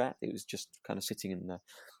that we were at. It was just kind of sitting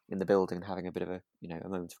in the building and having a bit of a a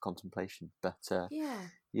moment of contemplation. But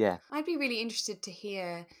yeah, I'd be really interested to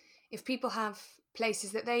hear if people have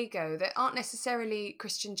places that they go that aren't necessarily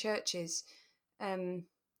Christian churches.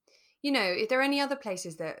 If there are any other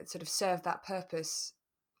places that sort of serve that purpose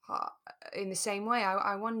in the same way,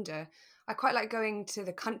 I wonder. I quite like going to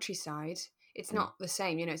the countryside. It's not the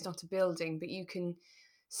same, it's not a building, but you can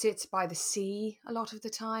sit by the sea a lot of the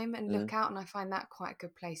time and look out, and I find that quite a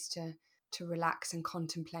good place to relax and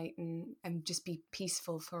contemplate and just be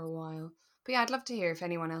peaceful for a while. But yeah, I'd love to hear if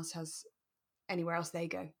anyone else has anywhere else they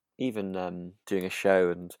go. Even doing a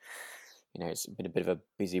show, and it's been a bit of a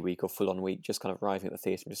busy week or full-on week, just kind of arriving at the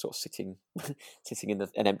theatre and just sort of sitting in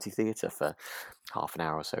an empty theatre for half an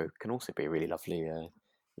hour or so can also be a really lovely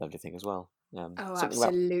thing as well.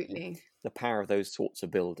 Absolutely. The power of those sorts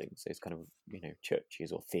of buildings, those kind of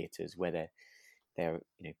churches or theatres where they're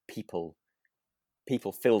people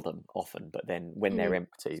fill them often, but then when they're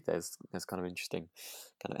empty, there's kind of interesting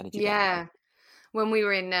kind of energy. Yeah. When we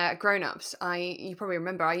were in Grown Ups, you probably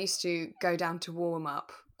remember, I used to go down to warm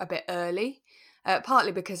up a bit early,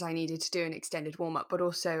 partly because I needed to do an extended warm up, but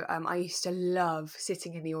also I used to love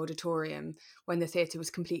sitting in the auditorium when the theatre was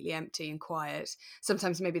completely empty and quiet.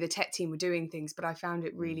 Sometimes maybe the tech team were doing things, but I found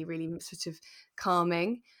it really, really sort of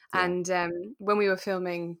calming. Yeah. And when we were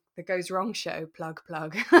filming the Goes Wrong show, plug,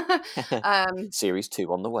 Series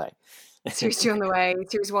 2 on the way. Series 2 on the way,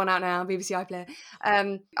 Series 1 out now, BBC iPlayer.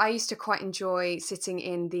 I used to quite enjoy sitting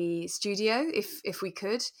in the studio if we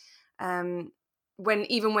could, when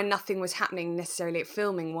nothing was happening necessarily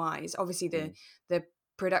filming wise. Obviously the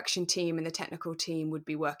production team and the technical team would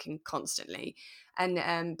be working constantly.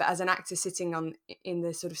 And but as an actor sitting in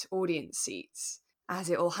the sort of audience seats, as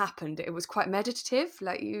it all happened, it was quite meditative.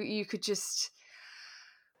 Like you could just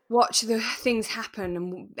watch the things happen,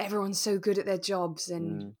 and everyone's so good at their jobs,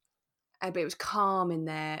 and but it was calm in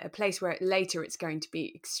there, a place where later it's going to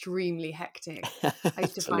be extremely hectic. I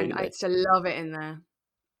used to love it in there.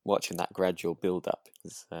 Watching that gradual build up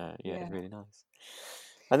is really nice.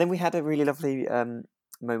 And then we had a really lovely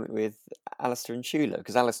moment with Alistair and Shula,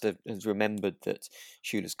 because Alistair has remembered that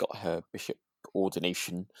Shula's got her bishop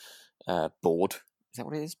ordination board. Is that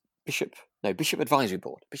what it is? Bishop Advisory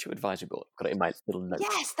Board. Bishop Advisory Board. Got it in my little note.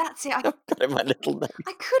 Yes, that's it. I've got it in my little note.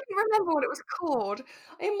 I couldn't remember what it was called.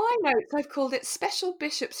 In my notes, I've called it Special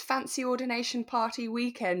Bishop's Fancy Ordination Party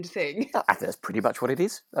Weekend thing. That's pretty much what it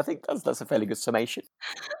is. I think that's a fairly good summation.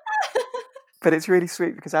 But it's really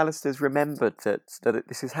sweet because Alistair's remembered that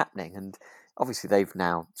this is happening, and obviously they've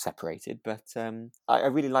now separated, but I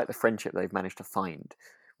really like the friendship they've managed to find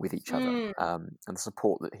with each other, and the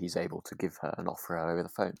support that he's able to give her and offer her over the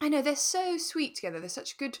phone. I know, they're so sweet together. They're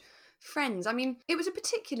such good friends. I mean, it was a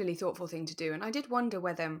particularly thoughtful thing to do, and I did wonder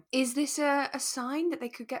whether, is this a sign that they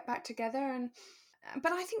could get back together?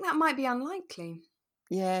 But I think that might be unlikely.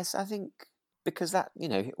 Yes, I think because that,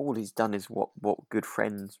 all he's done is what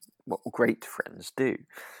great friends do.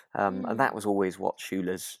 And that was always what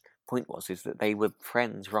Shula's point was, is that they were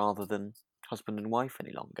friends rather than husband and wife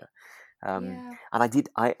any longer. And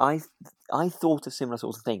I thought a similar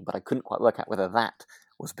sort of thing, but I couldn't quite work out whether that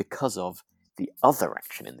was because of the other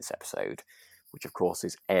action in this episode, which of course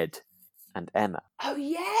is Ed and Emma. Oh,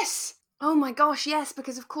 yes! Oh my gosh, yes,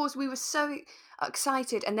 because of course we were so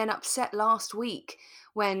excited and then upset last week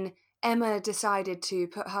when Emma decided to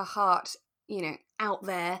put her heart, out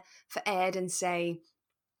there for Ed and say,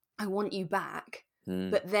 I want you back.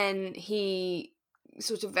 But then he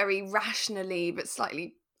sort of very rationally but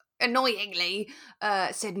slightly annoyingly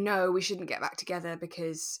said, no, we shouldn't get back together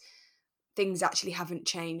because things actually haven't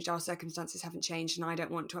changed, our circumstances haven't changed, and I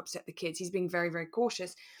don't want to upset the kids. He's being very, very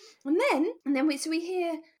cautious. And then we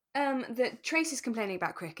hear that Tracy's complaining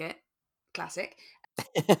about cricket, classic.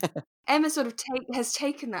 Emma sort of has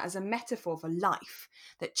taken that as a metaphor for life,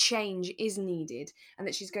 that change is needed, and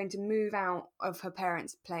that she's going to move out of her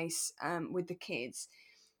parents' place with the kids.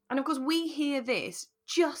 And of course, we hear this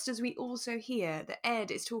just as we also hear that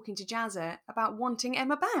Ed is talking to Jazza about wanting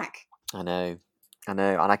Emma back. I know. And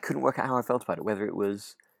I couldn't work out how I felt about it, whether it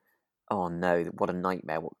was, oh no, what a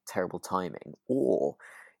nightmare, what terrible timing, or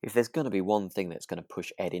if there's going to be one thing that's going to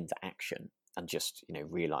push Ed into action and just,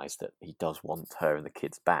 realise that he does want her and the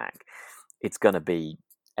kids back, it's going to be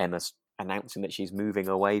Emma announcing that she's moving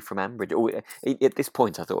away from Ambridge. Or, at this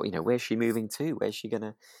point, I thought, where's she moving to? Where's she going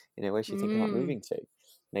to, where's she thinking about moving to?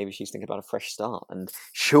 Maybe she's thinking about a fresh start, and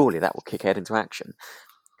surely that will kick Ed into action.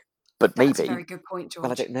 But That's maybe, a very good point, George.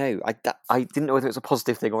 Well, I don't know. I didn't know whether it was a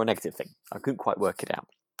positive thing or a negative thing. I couldn't quite work it out.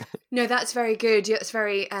 No, that's very good. That's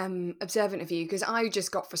very observant of you, because I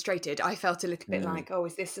just got frustrated. I felt a little bit like,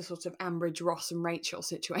 is this the sort of Ambridge, Ross and Rachel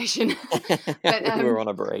situation? But, we're on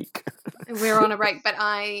a break. We're on a break, but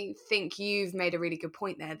I think you've made a really good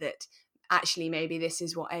point there, that actually maybe this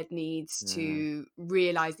is what Ed needs to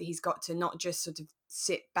realise, that he's got to not just sort of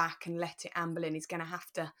sit back and let it amble in. He's going to have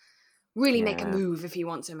to really make a move if he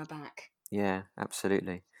wants Emma back. Yeah,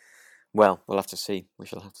 absolutely. Well, we'll have to see. We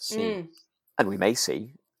shall have to see. And we may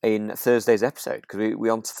see in Thursday's episode, because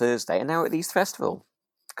we're on to Thursday, and now at the Easter Festival,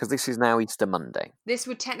 because this is now Easter Monday. This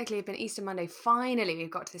would technically have been Easter Monday. Finally, we've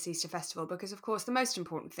got to this Easter Festival, because, of course, the most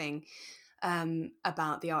important thing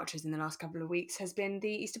about the Archers in the last couple of weeks has been the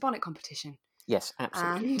Easter bonnet competition. Yes,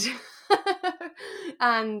 absolutely.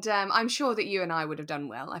 And I'm sure that you and I would have done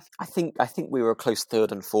well. I think we were a close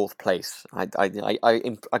third and fourth place. I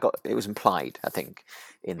got it was implied, I think,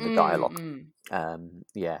 in the dialogue.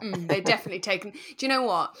 They've definitely taken. Do you know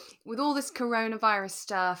what? With all this coronavirus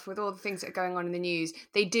stuff, with all the things that are going on in the news,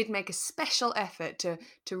 they did make a special effort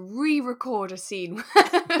to re-record a scene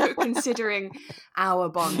considering our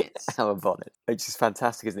bonnets. Our bonnet, which is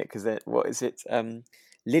fantastic, isn't it? Because what is it?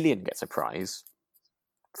 Lillian gets a prize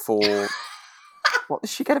for. What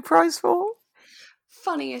does she get a prize for?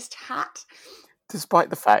 Funniest hat. Despite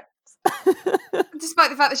the fact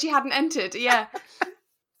that she hadn't entered, yeah.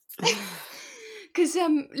 Because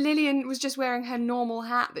Lillian was just wearing her normal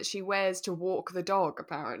hat that she wears to walk the dog,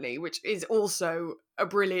 apparently, which is also a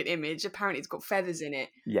brilliant image. Apparently it's got feathers in it.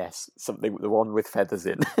 Yes, the one with feathers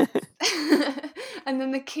in. And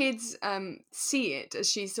then the kids see it as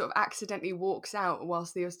she sort of accidentally walks out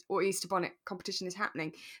whilst the Easter bonnet competition is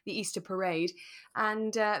happening, the Easter parade,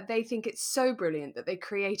 and they think it's so brilliant that they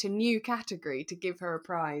create a new category to give her a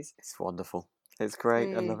prize. It's wonderful. It's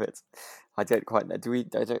great. I love it. I don't quite know. We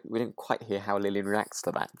don't quite hear how Lillian reacts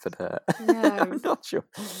to that, but No. I'm not sure.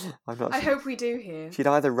 I hope we do hear. She'd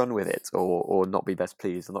either run with it or not be best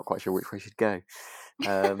pleased. I'm not quite sure which way she'd go.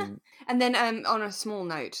 And then on a small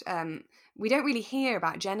note, we don't really hear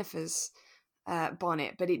about Jennifer's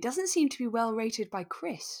bonnet, but it doesn't seem to be well rated by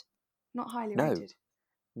Chris. Not highly rated.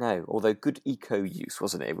 No, although good eco use,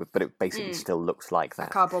 wasn't it? But it basically still looks like that.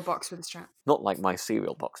 A cardboard box with a strap. Not like my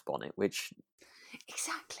cereal box bonnet, which...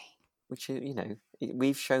 Exactly. Which,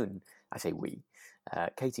 we've shown, I say we,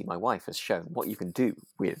 Katie, my wife, has shown what you can do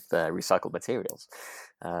with recycled materials.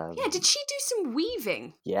 Did she do some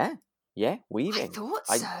weaving? Yeah, weaving. I thought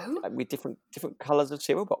so. With different colours of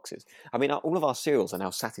cereal boxes. I mean, all of our cereals are now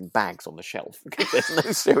sat in bags on the shelf because there's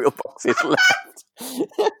no cereal boxes left.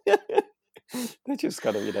 They're just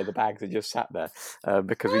kind of, the bags are just sat there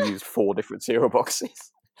because we used 4 different cereal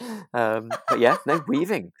boxes. But yeah, no,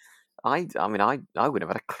 weaving. I wouldn't have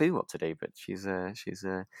had a clue what to do, but she's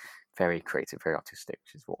very creative, very artistic.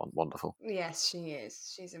 She's wonderful. Yes, she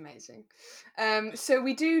is. She's amazing. So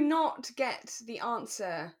we do not get the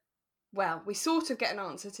answer. Well, we sort of get an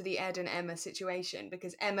answer to the Ed and Emma situation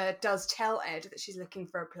because Emma does tell Ed that she's looking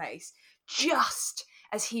for a place just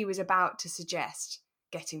as he was about to suggest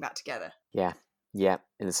getting back together. Yeah,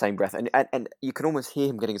 in the same breath. And you can almost hear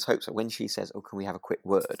him getting his hopes up when she says, "Oh, can we have a quick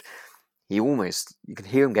word?" You can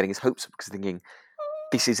hear him getting his hopes up because thinking,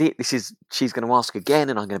 this is it. She's going to ask again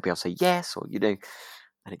and I'm going to be able to say yes, or, and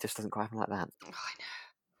it just doesn't quite happen like that. Oh, I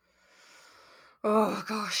know. Oh,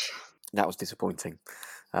 gosh. That was disappointing.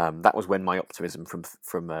 That was when my optimism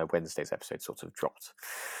from Wednesday's episode sort of dropped.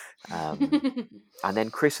 And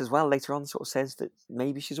then Chris as well later on sort of says that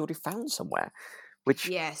maybe she's already found somewhere, which...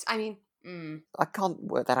 Yes, I mean... I can't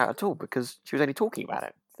work that out at all because she was only talking about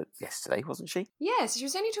it yesterday, wasn't she? Yes, she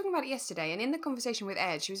was only talking about it yesterday, and in the conversation with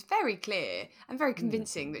Ed, she was very clear and very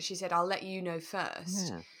convincing that she said, "I'll let you know first."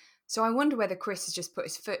 Yeah. So I wonder whether Chris has just put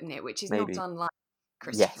his foot in it, which is not unlike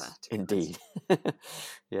Christopher. Yes, indeed.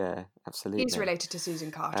 Yeah, absolutely. He's related to Susan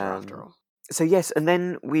Carter, after all. So yes, and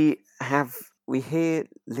then we hear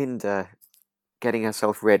Linda getting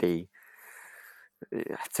herself ready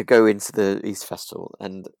to go into the East Festival,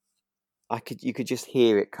 and you could just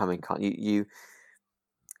hear it coming, can't you?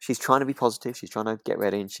 She's trying to be positive. She's trying to get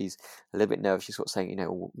ready, and she's a little bit nervous. She's sort of saying,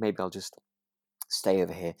 maybe I'll just stay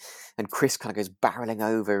over here. And Chris kind of goes barreling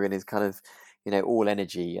over in his kind of, all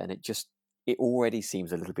energy, and it already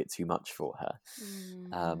seems a little bit too much for her.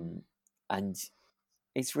 And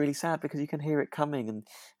it's really sad because you can hear it coming, and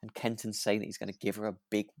Kenton's saying that he's going to give her a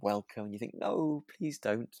big welcome, and you think, no, please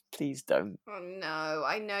don't. Oh no,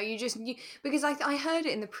 I know, because I heard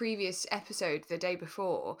it in the previous episode the day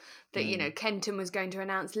before that Kenton was going to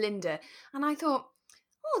announce Linda, and I thought,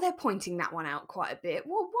 oh, they're pointing that one out quite a bit.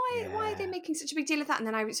 Well, why are they making such a big deal of that? And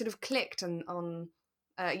then I sort of clicked on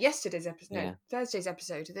yesterday's episode, Thursday's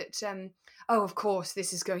episode, that of course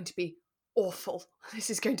this is going to be awful. This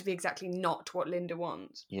is going to be exactly not what Linda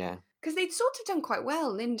wants. Yeah. Because they'd sort of done quite well,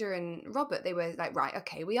 Linda and Robert. They were like, right,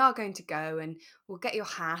 okay, we are going to go and we'll get your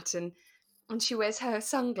hat. And she wears her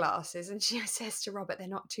sunglasses and she says to Robert, they're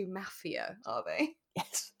not too mafia, are they?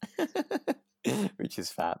 Yes. Which is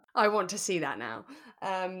fab. I want to see that now.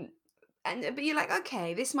 But you're like,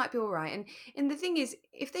 okay, this might be all right. And the thing is,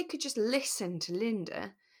 if they could just listen to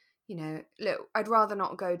Linda... look, I'd rather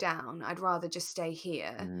not go down. I'd rather just stay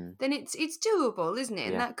here. Then it's doable, isn't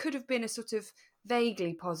it? And that could have been a sort of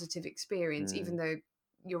vaguely positive experience, even though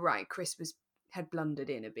you're right, Chris had blundered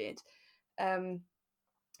in a bit.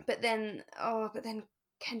 But then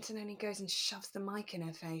Kenton only goes and shoves the mic in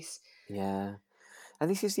her face. Yeah, and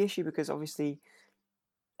this is the issue because obviously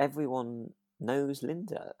everyone knows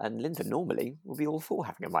Linda, and Linda normally will be all for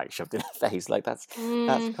having a mic shoved in her face. Like that's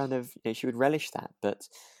kind of she would relish that, but.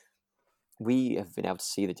 We have been able to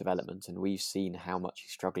see the development, and we've seen how much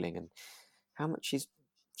she's struggling and how much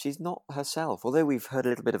she's not herself. Although we've heard a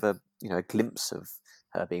little bit of a glimpse of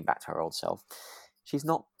her being back to her old self, she's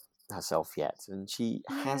not herself yet, and she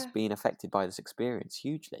has been affected by this experience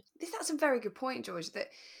hugely. That's a very good point, George.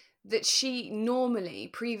 That she normally,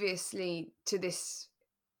 previously to this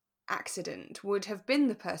accident, would have been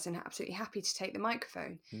the person absolutely happy to take the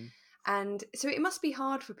microphone, and so it must be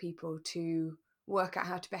hard for people to work out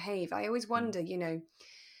how to behave. I always wonder,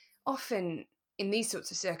 often in these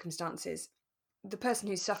sorts of circumstances, the person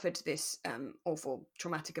who suffered this awful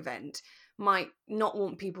traumatic event might not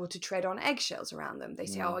want people to tread on eggshells around them. They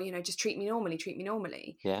say, oh, just treat me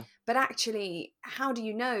normally. Yeah. But actually, how do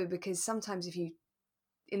you know? Because sometimes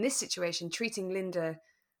in this situation, treating Linda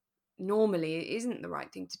normally isn't the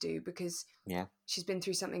right thing to do, because she's been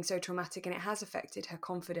through something so traumatic and it has affected her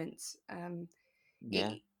confidence.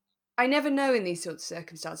 I never know in these sorts of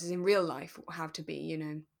circumstances in real life how to be,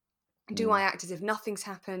 do I act as if nothing's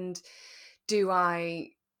happened?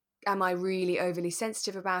 Am I really overly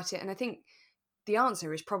sensitive about it? And I think the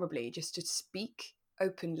answer is probably just to speak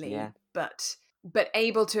openly, but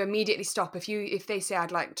able to immediately stop. If they say,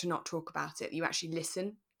 I'd like to not talk about it, you actually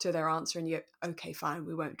listen to their answer and you go, okay, fine,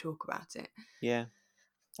 we won't talk about it. Yeah.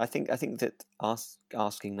 I think that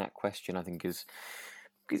asking that question, I think, is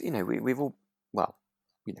because we've all, well,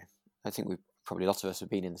 I think we've probably, lots of us have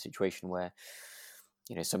been in the situation where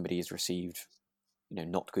somebody has received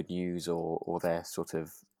not good news, or they're sort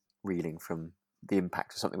of reeling from the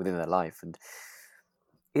impact of something within their life, and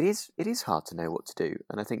it is hard to know what to do.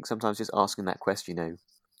 And I think sometimes just asking that question,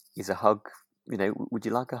 is a hug, would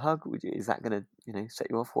you like a hug? Is that going to set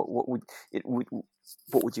you off? What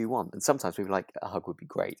would you want? And sometimes people like, a hug would be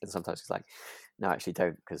great, and sometimes it's like, no, actually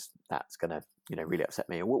don't, because that's going to really upset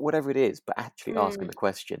me, or whatever it is. But actually asking the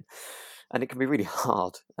question, and it can be really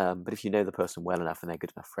hard. But if you know the person well enough and they're a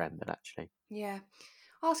good enough friend, then actually,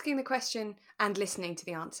 asking the question and listening to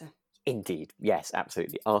the answer. Indeed, yes,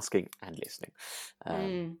 absolutely. Asking and listening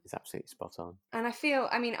is absolutely spot on. And I feel,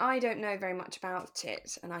 I don't know very much about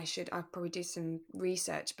it, and I'll probably do some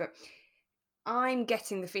research, but I'm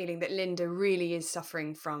getting the feeling that Linda really is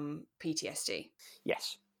suffering from PTSD.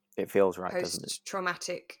 Yes, it feels right, doesn't it?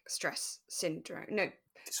 Post-traumatic stress syndrome. No,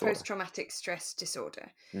 post-traumatic stress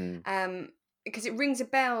disorder. Because it rings a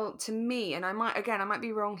bell to me, and I might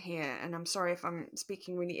be wrong here, and I'm sorry if I'm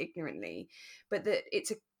speaking really ignorantly, but that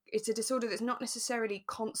it's a disorder that's not necessarily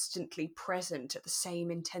constantly present at the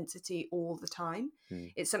same intensity all the time.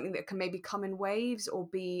 It's something that can maybe come in waves or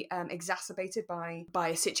be exacerbated by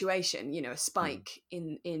a situation, a spike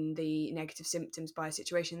in the negative symptoms by a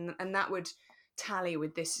situation. And that would tally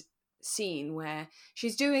with this scene where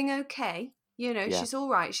she's doing okay. She's all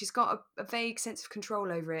right. She's got a vague sense of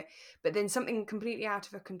control over it, but then something completely out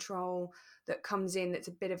of her control that comes in that's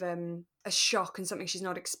a bit of a shock, and something she's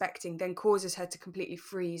not expecting, then causes her to completely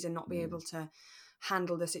freeze and not be able to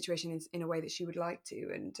handle the situation in a way that she would like to.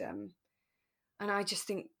 And I just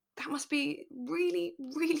think that must be really,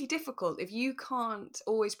 really difficult if you can't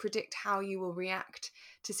always predict how you will react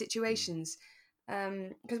to situations.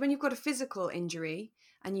 Because when you've got a physical injury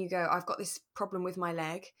and you go, I've got this problem with my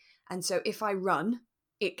leg, and so if I run,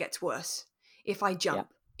 it gets worse. If I jump,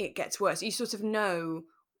 it gets worse. You sort of know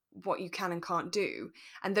what you can and can't do.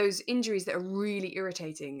 And those injuries that are really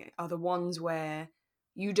irritating are the ones where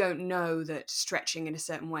you don't know that stretching in a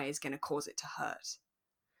certain way is going to cause it to hurt.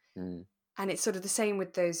 And it's sort of the same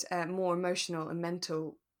with those more emotional and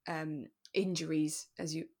mental injuries,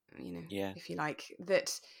 as if you like,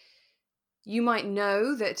 that you might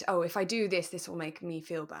know that, if I do this will make me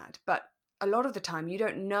feel bad. But a lot of the time you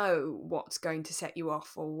don't know what's going to set you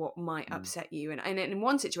off or what might upset you. And in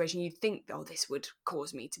one situation you'd think, this would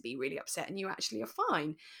cause me to be really upset, and you actually are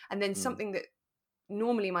fine. And then something that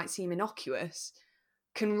normally might seem innocuous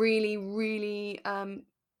can really, really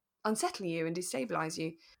unsettle you and destabilize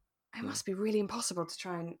you. It must be really impossible to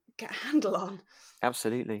try and get a handle on.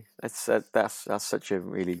 Absolutely. That's such a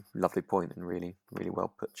really lovely point, and really, really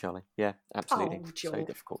well put, Charlie. Yeah, absolutely. Oh, Joel, so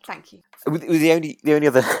difficult. Thank you. The only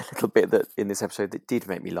other little bit that in this episode that did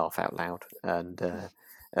make me laugh out loud, and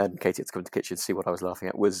Katie had to come to the kitchen to see what I was laughing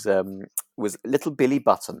at, was little Billy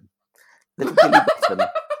Button. Little Billy Button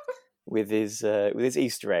with his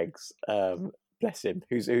Easter eggs. Bless him,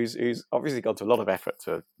 who's obviously gone to a lot of effort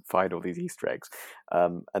to find all these Easter eggs,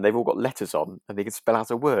 and they've all got letters on, and they can spell out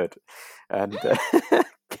a word. And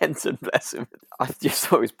Kenton, bless him, I just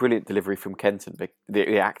thought it was brilliant delivery from Kenton,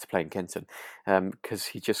 the actor playing Kenton, because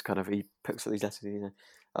he just he pokes at these letters.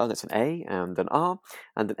 Oh, that's an A and an R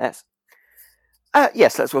and an S.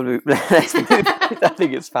 Yes, let's move. I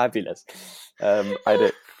think it's fabulous.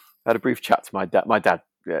 I had a brief chat to my dad.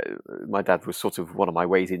 My dad was sort of one of my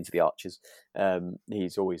ways into the Archers.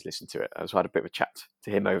 He's always listened to it, so I had a bit of a chat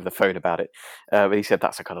to him over the phone about it. But he said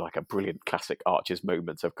that's a kind of like a brilliant classic Archers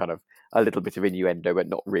moment of kind of a little bit of innuendo, but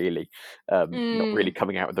not really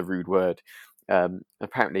coming out with a rude word.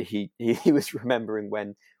 Apparently, he was remembering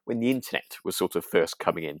when the internet was sort of first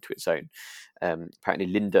coming into its own. Apparently,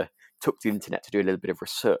 Linda took the internet to do a little bit of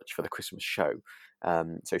research for the Christmas show.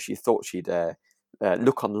 So she thought she'd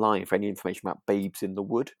look online for any information about Babes in the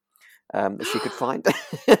Wood. that she could find,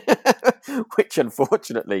 which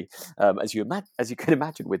unfortunately, as you can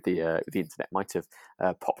imagine, with the internet, might have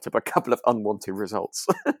popped up a couple of unwanted results.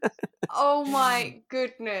 Oh my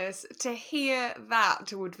goodness! To hear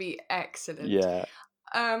that would be excellent. Yeah.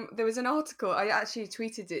 There was an article, I actually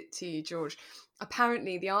tweeted it to you, George.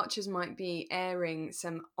 Apparently, the Archers might be airing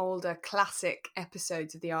some older classic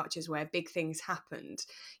episodes of the Archers where big things happened,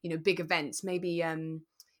 big events. Maybe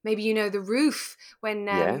the roof when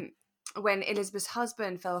Elizabeth's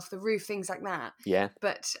husband fell off the roof, things like that. Yeah.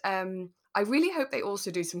 But I really hope they also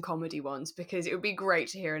do some comedy ones, because it would be great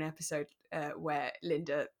to hear an episode where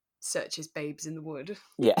Linda searches babes in the wood.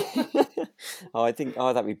 Yeah. I think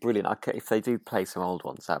that'd be brilliant. If they do play some old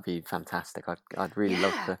ones, that'd be fantastic. I'd really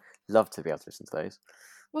love to be able to listen to those.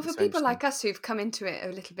 Well, for people like us who've come into it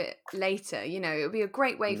a little bit later, it would be a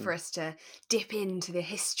great way for us to dip into the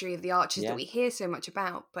history of the Archers that we hear so much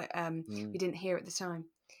about, but we didn't hear at the time.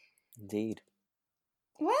 Indeed.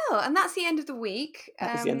 Well, and that's the end of the week.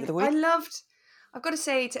 That was the end of the week. I've got to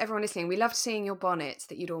say to everyone listening, we loved seeing your bonnets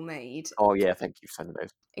that you'd all made. Oh yeah, thank you for sending those.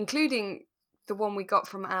 Including the one we got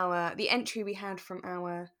from the entry we had from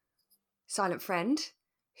our silent friend,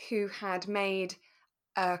 who had made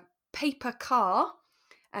a paper car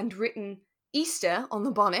and written Easter on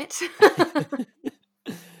the bonnet.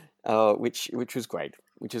 Which was great.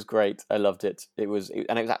 Which was great. I loved it. It was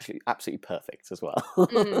actually absolutely perfect as well.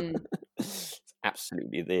 It's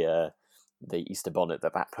absolutely the Easter bonnet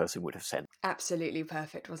that person would have sent. Absolutely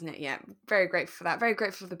perfect, wasn't it? Yeah, very grateful for that. Very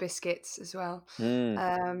grateful for the biscuits as well.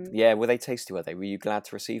 Yeah, were they tasty? Were they? Were you glad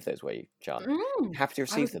to receive those? Were you, John? Happy to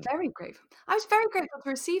receive them? Very grateful. I was very grateful to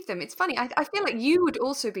receive them. It's funny. I feel like you would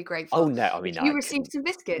also be grateful. Oh no, I mean, you received some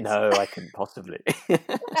biscuits. No, I couldn't possibly.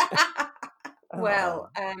 Well,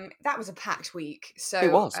 that was a packed week, so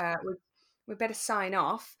it was. We better sign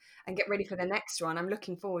off and get ready for the next one. I'm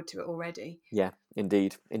looking forward to it already. Yeah,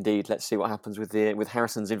 indeed. Let's see what happens with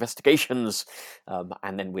Harrison's investigations,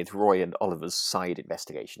 and then with Roy and Oliver's side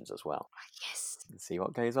investigations as well. Yes. Let's see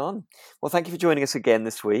what goes on. Well, thank you for joining us again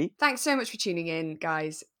this week. Thanks so much for tuning in,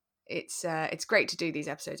 guys. It's great to do these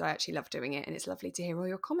episodes. I actually love doing it, and it's lovely to hear all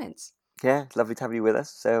your comments. Yeah, it's lovely to have you with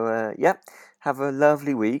us. So, have a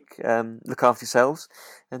lovely week. Look after yourselves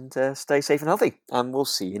and stay safe and healthy. And we'll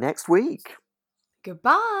see you next week.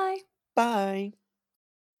 Goodbye. Bye.